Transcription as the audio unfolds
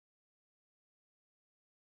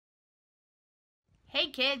Hey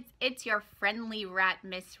kids, it's your friendly rat,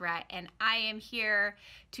 Miss Rat, and I am here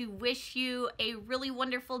to wish you a really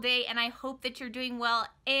wonderful day, and I hope that you're doing well,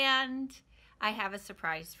 and I have a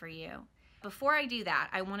surprise for you. Before I do that,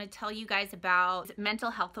 I want to tell you guys about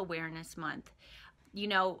Mental Health Awareness Month. You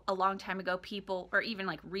know, a long time ago, people, or even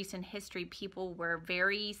like recent history, people were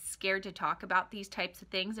very scared to talk about these types of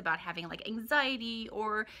things, about having like anxiety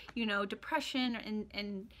or, you know, depression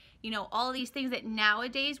and you know, all these things that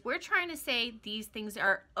nowadays we're trying to say these things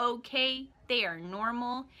are okay, they are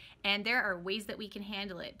normal, and there are ways that we can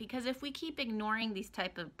handle it. Because if we keep ignoring these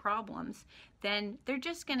type of problems, then they're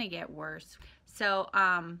just gonna get worse. So,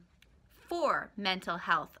 for Mental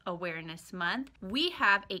Health Awareness Month, we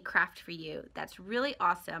have a craft for you that's really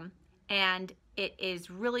awesome, and it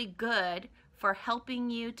is really good for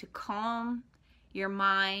helping you to calm your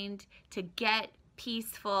mind, to get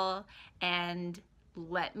peaceful, and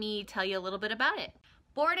let me tell you a little bit about it.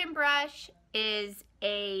 Board and Brush is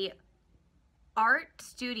a art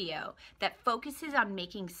studio that focuses on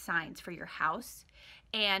making signs for your house,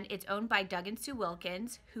 and it's owned by Doug and Sue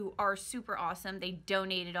Wilkins, who are super awesome. They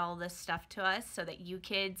donated all this stuff to us so that you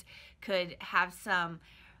kids could have some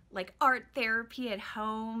like art therapy at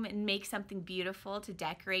home and make something beautiful to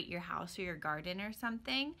decorate your house or your garden or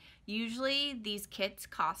something. Usually these kits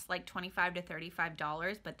cost like $25 to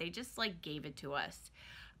 $35, but they just like gave it to us.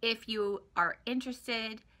 If you are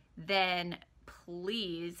interested, then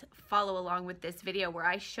please follow along with this video where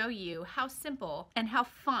I show you how simple and how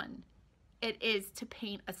fun it is to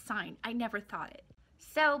paint a sign. I never thought it.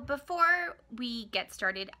 So before we get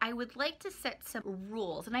started, I would like to set some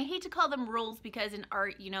rules. And I hate to call them rules because in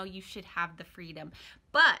art, you know, you should have the freedom.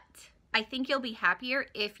 But I think you'll be happier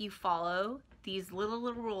if you follow these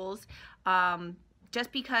little rules.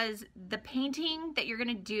 Just because the painting that you're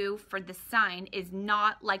gonna do for the sign is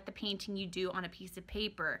not like the painting you do on a piece of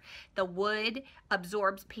paper. The wood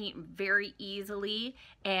absorbs paint very easily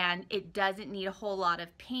and it doesn't need a whole lot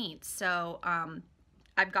of paint. So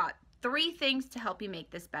I've got 3 things to help you make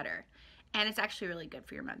this better. And it's actually really good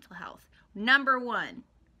for your mental health. Number 1,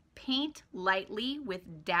 paint lightly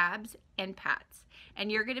with dabs and pats.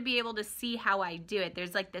 And you're gonna be able to see how I do it.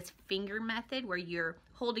 There's like this finger method where you're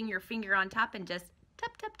holding your finger on top and just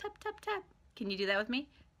tap, tap, tap, tap, tap. Can you do that with me?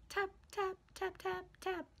 Tap, tap, tap, tap,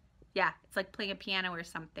 tap. Yeah, it's like playing a piano or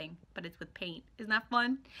something, but it's with paint. Isn't that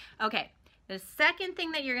fun? Okay, the second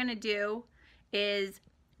thing that you're gonna do is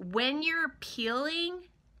when you're peeling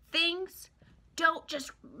things, don't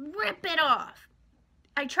just rip it off.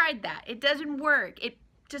 I tried that. It doesn't work. It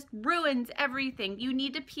just ruins everything. You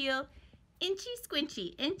need to peel inchy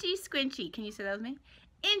squinchy, inchy squinchy. Can you say that with me?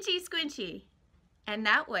 Inchy squinchy. And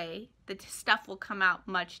that way, the stuff will come out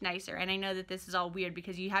much nicer. And I know that this is all weird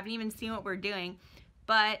because you haven't even seen what we're doing,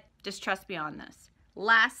 but just trust me on this.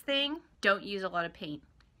 Last thing, don't use a lot of paint.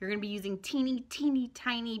 You're gonna be using teeny, teeny,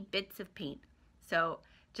 tiny bits of paint. So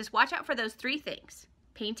just watch out for those 3 things.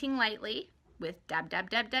 Painting lightly with dab, dab,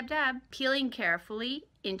 dab, dab, dab, peeling carefully,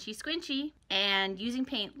 inchy squinchy, and using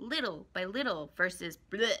paint little by little versus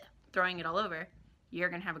bleh, throwing it all over. You're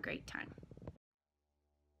gonna have a great time.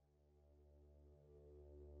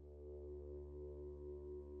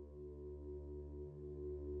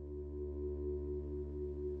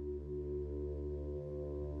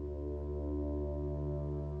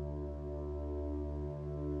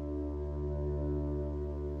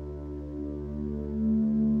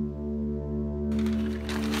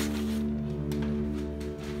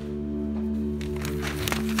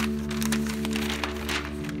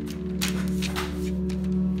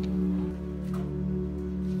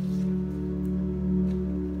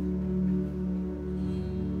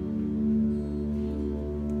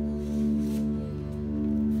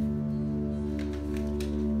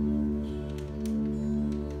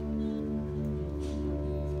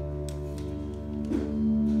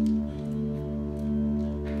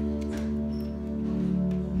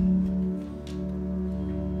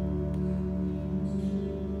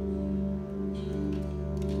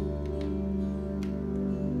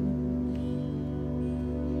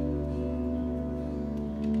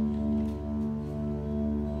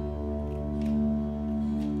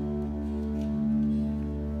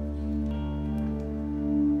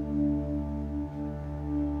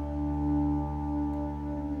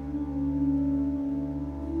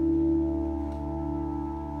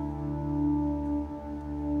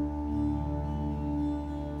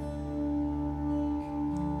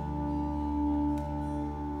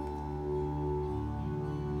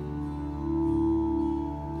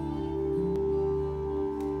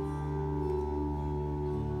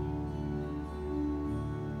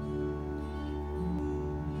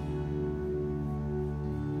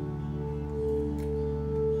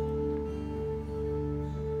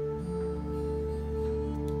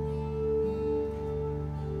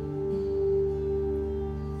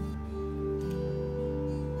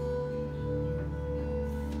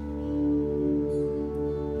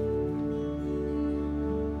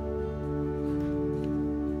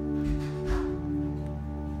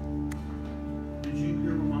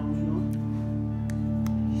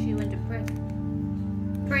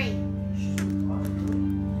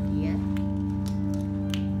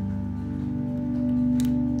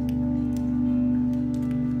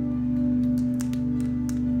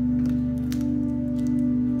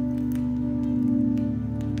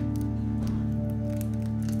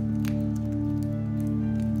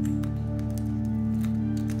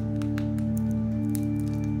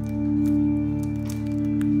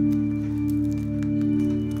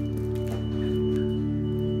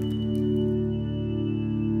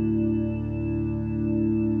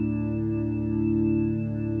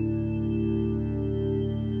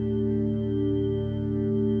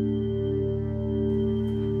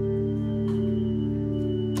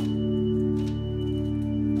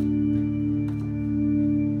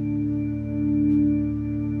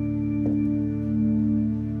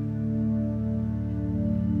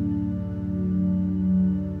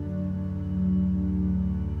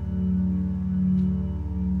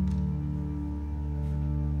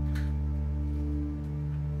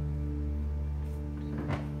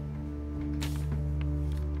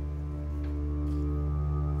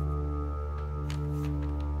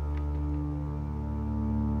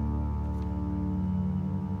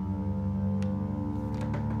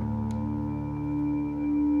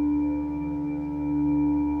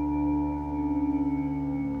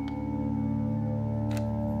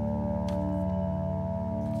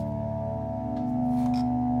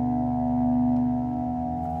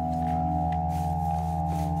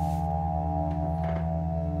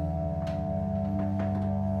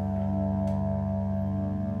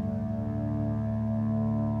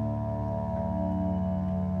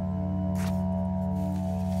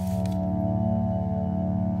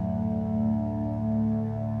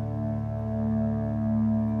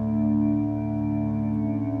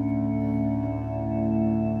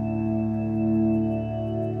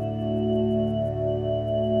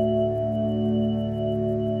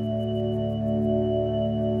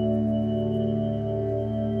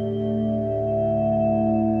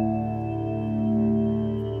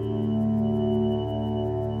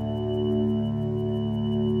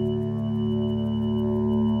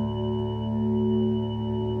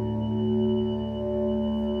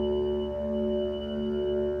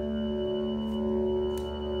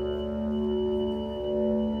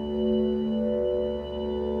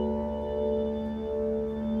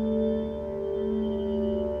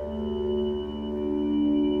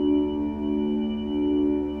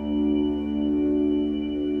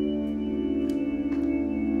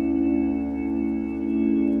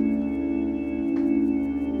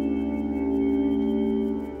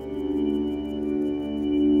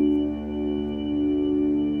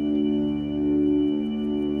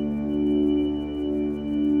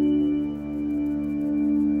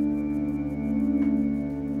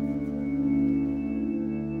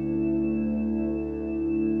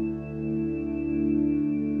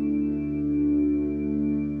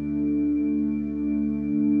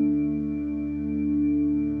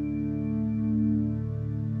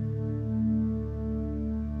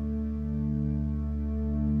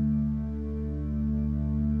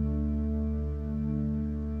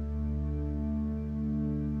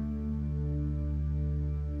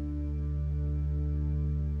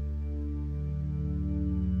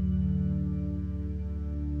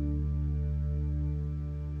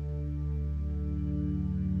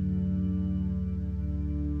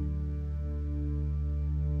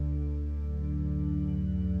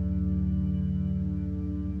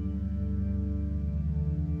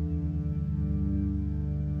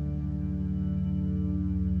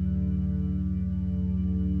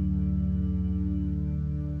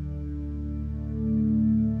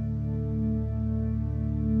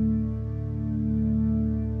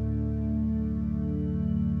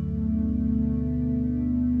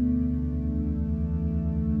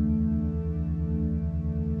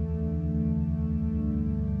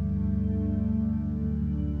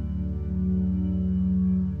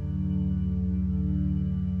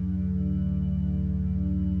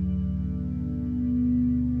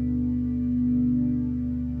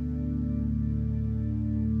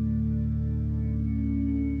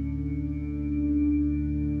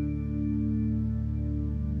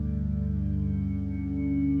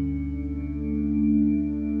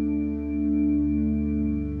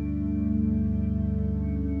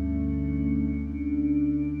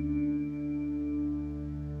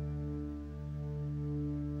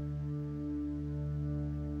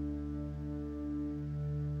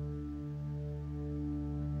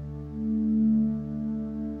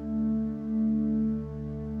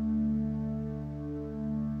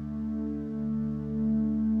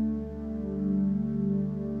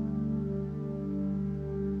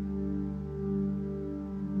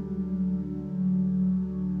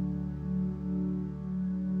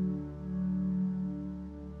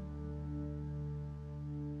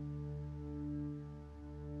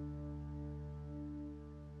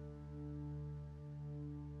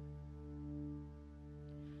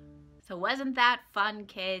 So wasn't that fun,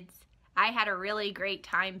 kids? I had a really great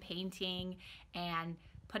time painting and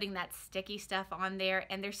putting that sticky stuff on there.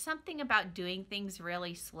 And there's something about doing things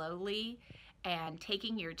really slowly and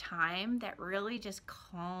taking your time that really just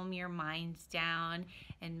calm your minds down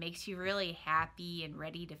and makes you really happy and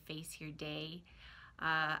ready to face your day.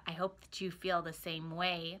 I hope that you feel the same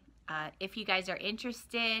way. If you guys are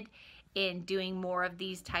interested in doing more of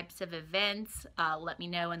these types of events, let me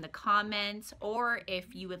know in the comments, or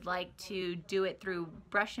if you would like to do it through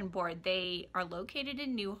Brush and Board. They are located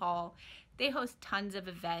in Newhall. They host tons of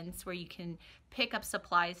events where you can pick up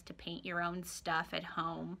supplies to paint your own stuff at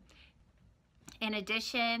home. In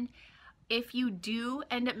addition, if you do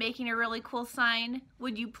end up making a really cool sign,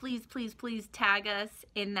 would you please tag us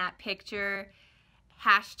in that picture,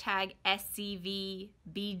 hashtag scvbgc,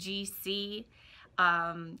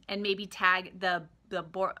 and maybe tag the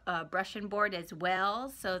Brush and Board as well,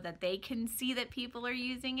 so that they can see that people are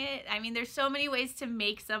using it. I mean, there's so many ways to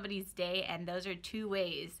make somebody's day, and those are 2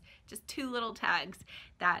 ways, just 2 little tags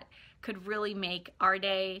that could really make our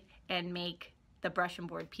day and make the Brush and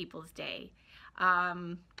Board people's day.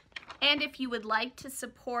 And if you would like to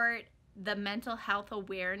support the Mental Health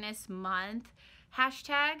Awareness Month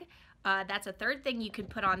hashtag, that's a 3rd thing you could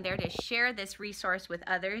put on there to share this resource with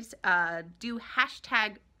others. Do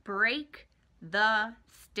hashtag break the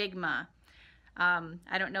stigma.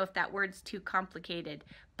 I don't know if that word's too complicated,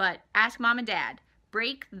 but ask mom and dad,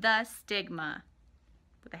 break the stigma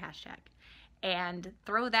with a hashtag, and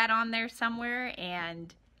throw that on there somewhere,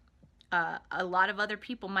 and a lot of other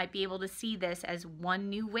people might be able to see this as one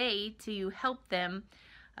new way to help them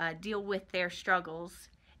deal with their struggles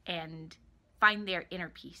and find their inner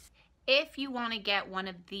peace. If you want to get one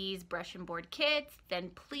of these Brush and Board kits, then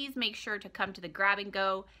please make sure to come to the Grab and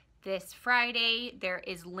Go this Friday. There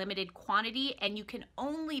is limited quantity, and you can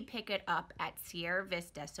only pick it up at Sierra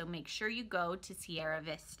Vista, so make sure you go to Sierra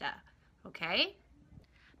Vista, okay?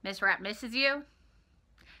 Miss Rat misses you.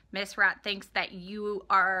 Miss Rat thinks that you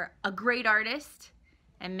are a great artist,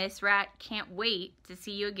 and Miss Rat can't wait to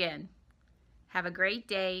see you again. Have a great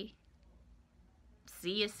day.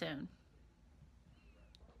 See you soon.